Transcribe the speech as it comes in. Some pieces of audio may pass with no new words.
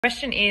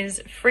Question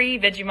is free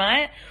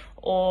Vegemite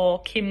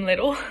or Kim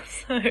Little.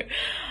 So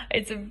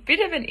it's a bit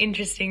of an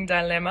interesting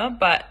dilemma,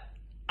 but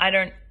I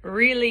don't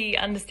really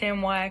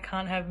understand why I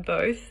can't have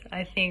both.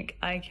 I think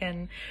I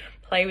can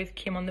play with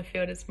Kim on the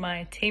field as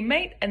my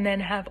teammate and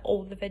then have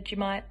all the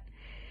Vegemite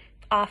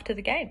after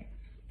the game.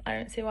 I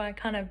don't see why I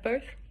can't have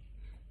both.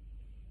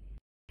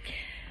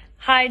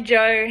 Hi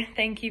Joe,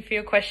 thank you for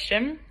your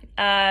question.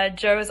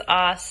 Joe has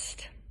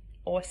asked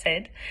or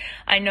said,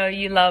 I know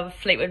you love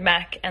Fleetwood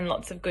Mac and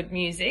lots of good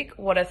music.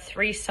 What are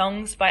 3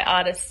 songs by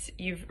artists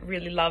you've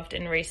really loved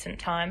in recent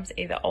times,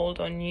 either old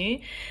or new,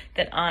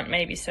 that aren't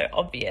maybe so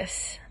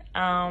obvious?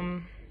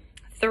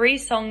 3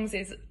 songs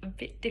is a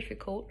bit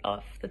difficult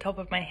off the top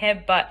of my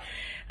head, but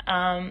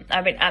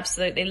I've been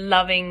absolutely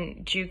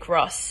loving Duke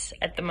Ross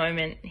at the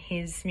moment.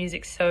 His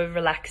music's so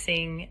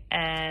relaxing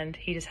and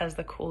he just has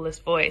the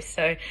coolest voice.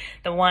 So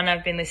the one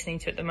I've been listening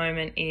to at the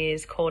moment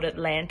is called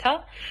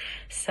Atlanta.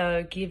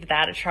 So give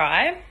that a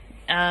try.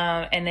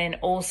 And then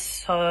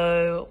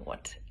also,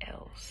 what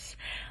else?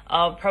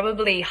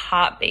 Probably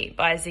Heartbeat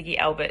by Ziggy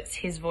Alberts.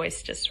 His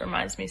voice just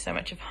reminds me so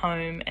much of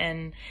home,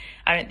 and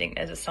I don't think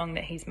there's a song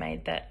that he's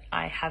made that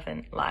I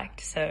haven't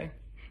liked. So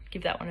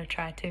give that one a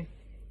try too.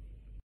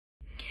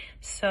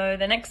 So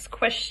the next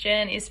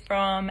question is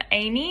from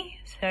Amy.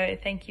 So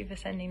thank you for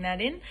sending that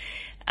in.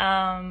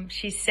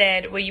 She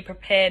said, were you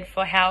prepared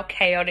for how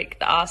chaotic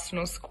the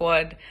Arsenal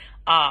squad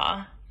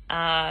are?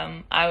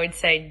 I would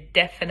say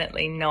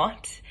definitely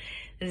not.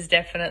 There's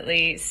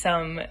definitely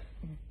some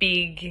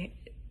big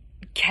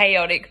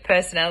chaotic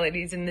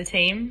personalities in the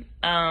team.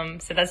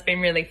 So that's been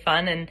really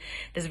fun, and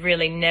there's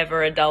really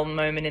never a dull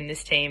moment in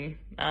this team.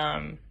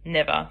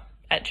 Never.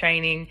 At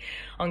training,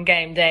 on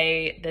game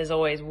day, there's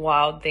always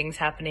wild things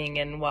happening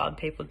and wild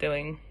people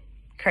doing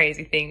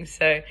crazy things.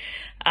 So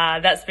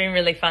that's been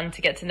really fun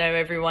to get to know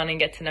everyone and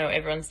get to know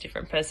everyone's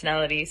different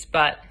personalities.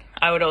 But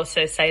I would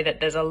also say that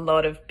there's a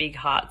lot of big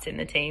hearts in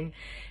the team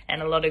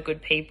and a lot of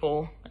good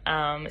people.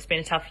 It's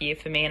been a tough year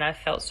for me, and I've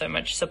felt so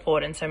much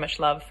support and so much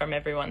love from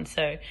everyone.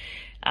 So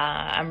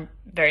I'm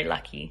very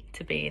lucky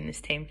to be in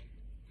this team.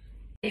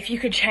 If you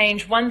could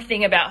change one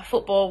thing about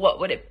football, what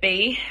would it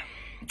be?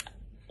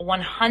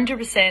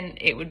 100%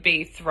 it would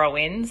be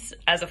throw-ins.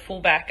 As a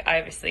fullback, I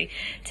obviously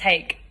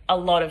take a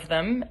lot of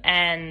them,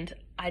 and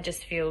I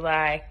just feel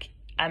like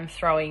I'm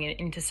throwing it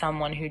into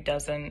someone who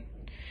doesn't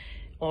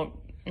want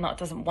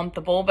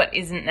the ball, but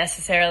isn't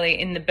necessarily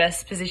in the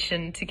best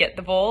position to get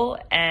the ball.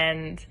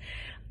 And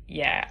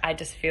yeah, I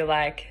just feel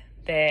like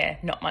they're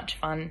not much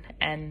fun,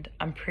 and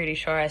I'm pretty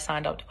sure I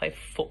signed up to play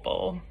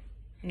football,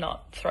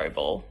 not throw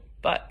ball.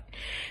 But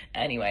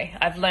anyway,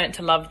 I've learned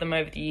to love them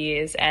over the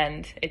years,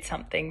 and it's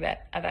something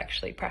that I've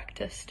actually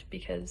practiced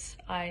because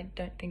I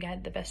don't think I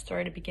had the best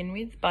throw to begin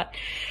with. But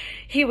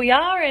here we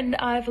are, and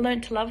I've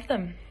learned to love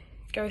them.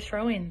 Go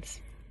throw-ins.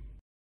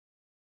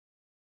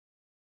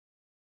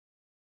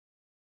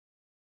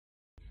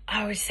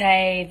 I would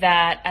say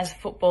that as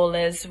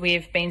footballers,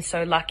 we've been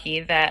so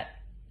lucky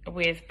that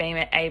we've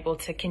been able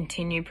to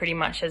continue pretty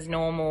much as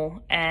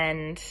normal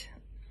and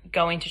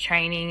going to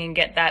training and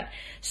get that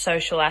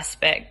social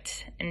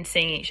aspect and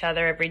seeing each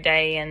other every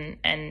day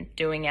and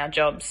doing our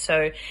jobs.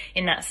 So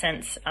in that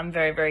sense, I'm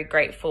very, very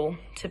grateful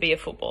to be a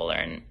footballer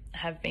and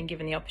have been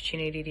given the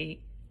opportunity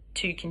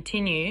to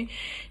continue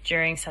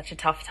during such a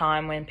tough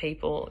time when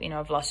people,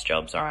 have lost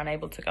jobs or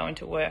unable to go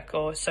into work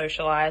or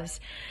socialise.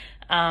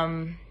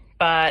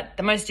 But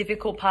the most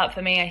difficult part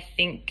for me, I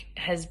think,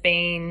 has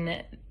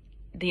been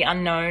the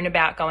unknown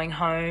about going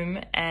home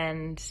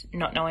and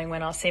not knowing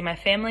when I'll see my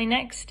family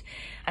next.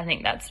 I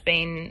think that's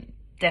been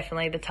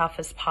definitely the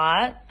toughest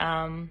part.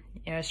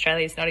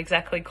 Australia's not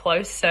exactly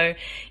close, so,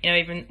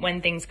 even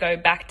when things go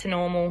back to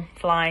normal,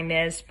 flying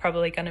there's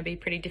probably going to be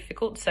pretty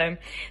difficult. So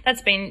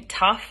that's been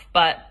tough,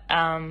 but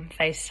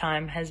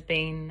FaceTime has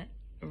been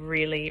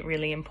really,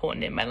 really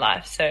important in my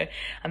life. So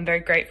I'm very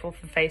grateful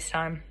for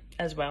FaceTime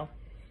as well.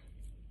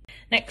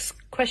 Next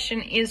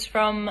question is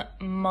from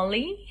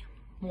Molly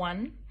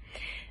 1.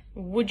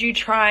 Would you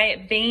try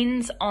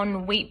beans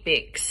on Wheat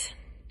Bix?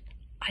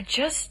 I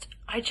just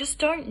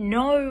don't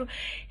know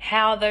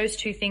how those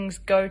two things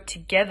go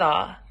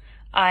together.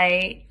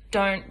 I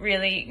don't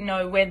really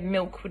know where the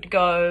milk would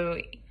go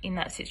in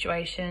that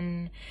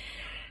situation.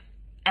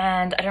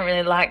 And I don't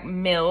really like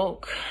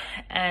milk,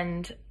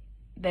 and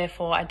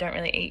therefore I don't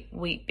really eat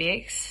Wheat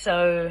Bix.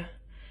 So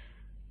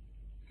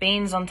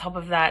beans on top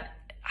of that,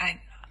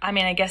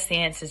 I guess the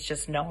answer is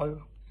just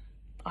no.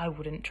 I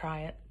wouldn't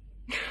try it.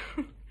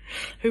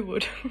 Who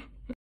would?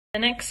 The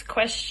next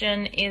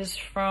question is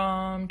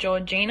from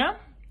Georgina.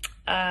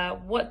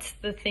 What's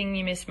the thing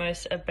you miss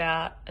most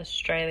about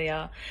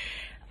Australia?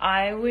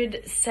 I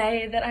would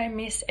say that I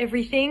miss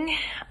everything.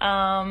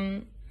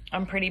 I'm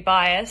pretty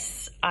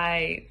biased.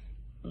 I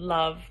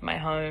love my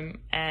home,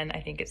 and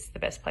I think it's the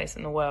best place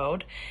in the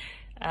world.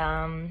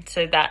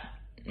 So that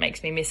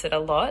makes me miss it a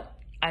lot.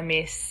 I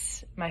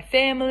miss my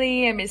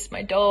family. I miss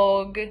my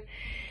dog.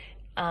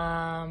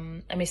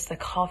 I miss the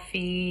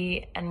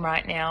coffee, and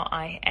right now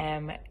I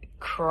am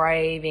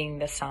craving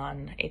the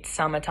sun. It's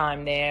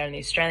summertime there and the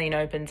Australian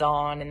Open's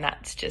on, and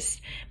that's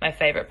just my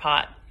favourite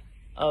part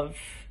of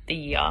the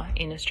year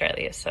in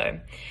Australia. So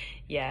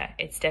yeah,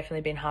 it's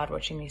definitely been hard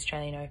watching the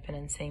Australian Open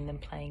and seeing them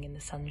playing in the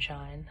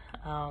sunshine.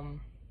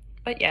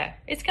 But yeah,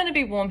 it's going to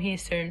be warm here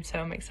soon, so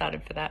I'm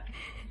excited for that.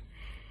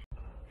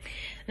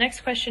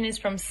 Next question is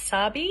from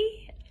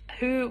Sabi.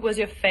 Who was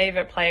your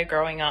favourite player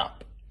growing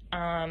up?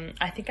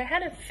 I think I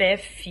had a fair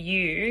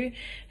few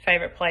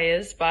favourite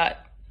players,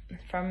 but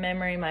from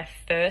memory, my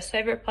first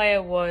favourite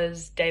player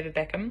was David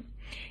Beckham.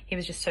 He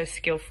was just so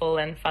skillful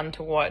and fun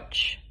to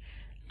watch.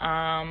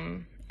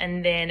 And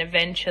then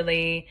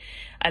eventually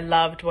I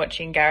loved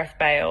watching Gareth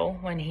Bale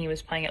when he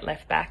was playing at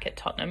left back at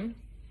Tottenham.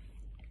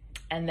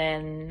 And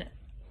then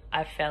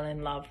I fell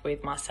in love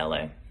with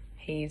Marcelo.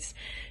 He's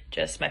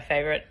just my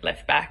favourite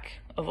left back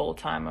of all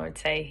time, I would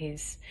say.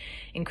 He's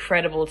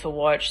incredible to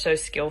watch, so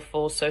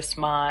skillful, so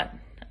smart,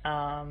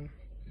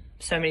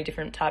 so many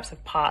different types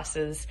of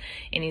passes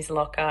in his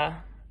locker.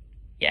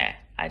 Yeah,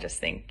 I just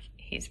think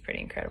he's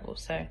pretty incredible.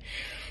 So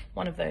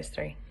one of those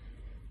three.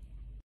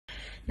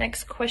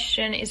 Next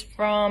question is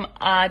from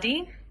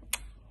Ardi.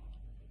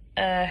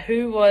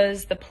 Who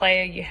was the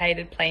player you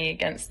hated playing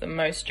against the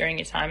most during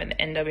your time in the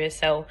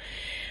NWSL?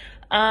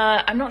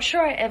 I'm not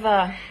sure I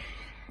ever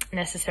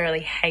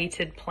necessarily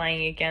hated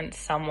playing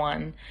against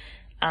someone,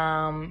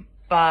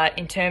 but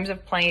in terms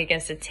of playing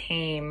against a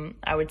team,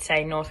 I would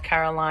say North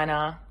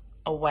Carolina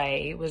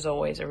away was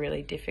always a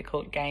really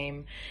difficult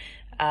game.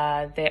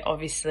 They're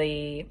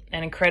obviously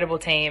an incredible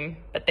team,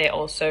 but they're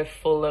also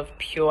full of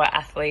pure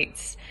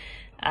athletes.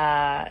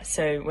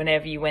 So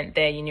whenever you went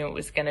there, you knew it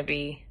was going to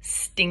be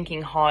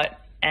stinking hot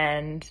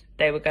and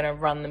they were going to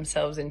run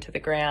themselves into the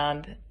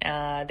ground.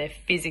 They're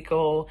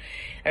physical,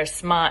 they're a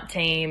smart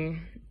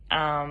team,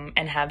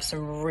 and have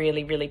some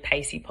really, really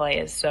pacey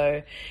players.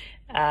 So,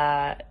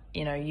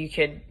 you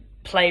could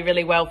play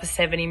really well for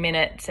 70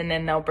 minutes and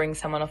then they'll bring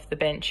someone off the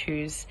bench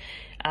who's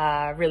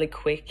really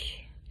quick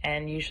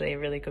and usually a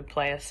really good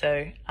player.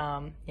 So,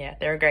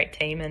 they're a great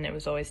team and it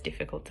was always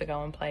difficult to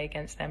go and play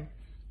against them.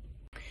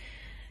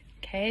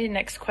 Okay,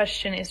 next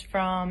question is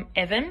from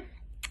Evan.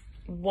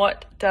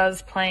 What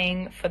does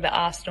playing for the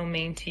Arsenal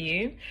mean to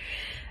you?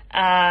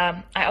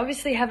 I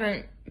obviously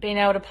haven't been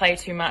able to play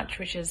too much,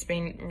 which has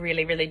been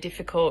really, really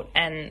difficult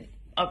and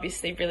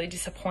obviously really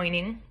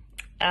disappointing.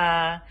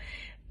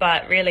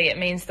 But really it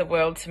means the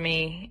world to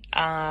me.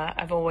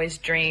 I've always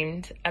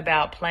dreamed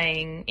about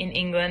playing in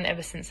England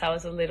ever since I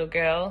was a little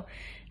girl.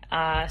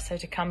 So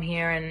to come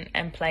here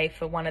and play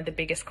for one of the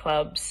biggest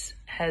clubs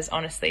has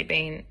honestly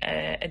been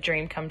a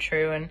dream come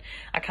true, and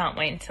I can't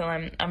wait until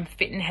I'm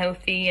fit and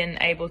healthy and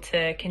able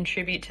to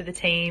contribute to the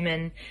team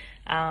and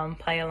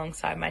play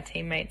alongside my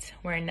teammates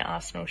wearing the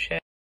Arsenal shirt.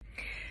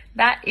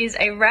 That is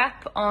a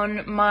wrap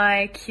on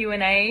my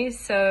Q&A,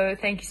 so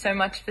thank you so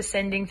much for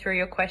sending through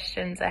your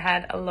questions. I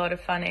had a lot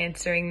of fun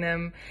answering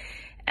them,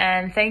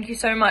 and thank you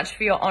so much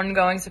for your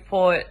ongoing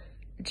support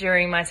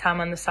during my time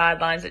on the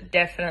sidelines. It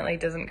definitely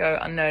doesn't go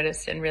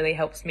unnoticed and really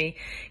helps me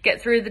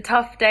get through the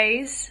tough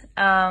days.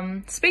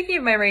 Speaking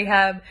of my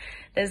rehab,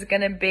 there's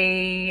going to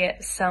be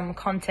some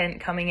content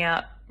coming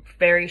out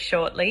very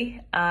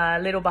shortly, a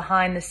little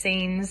behind the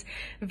scenes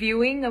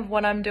viewing of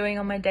what I'm doing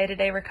on my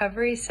day-to-day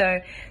recovery.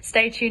 So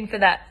stay tuned for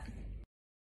that.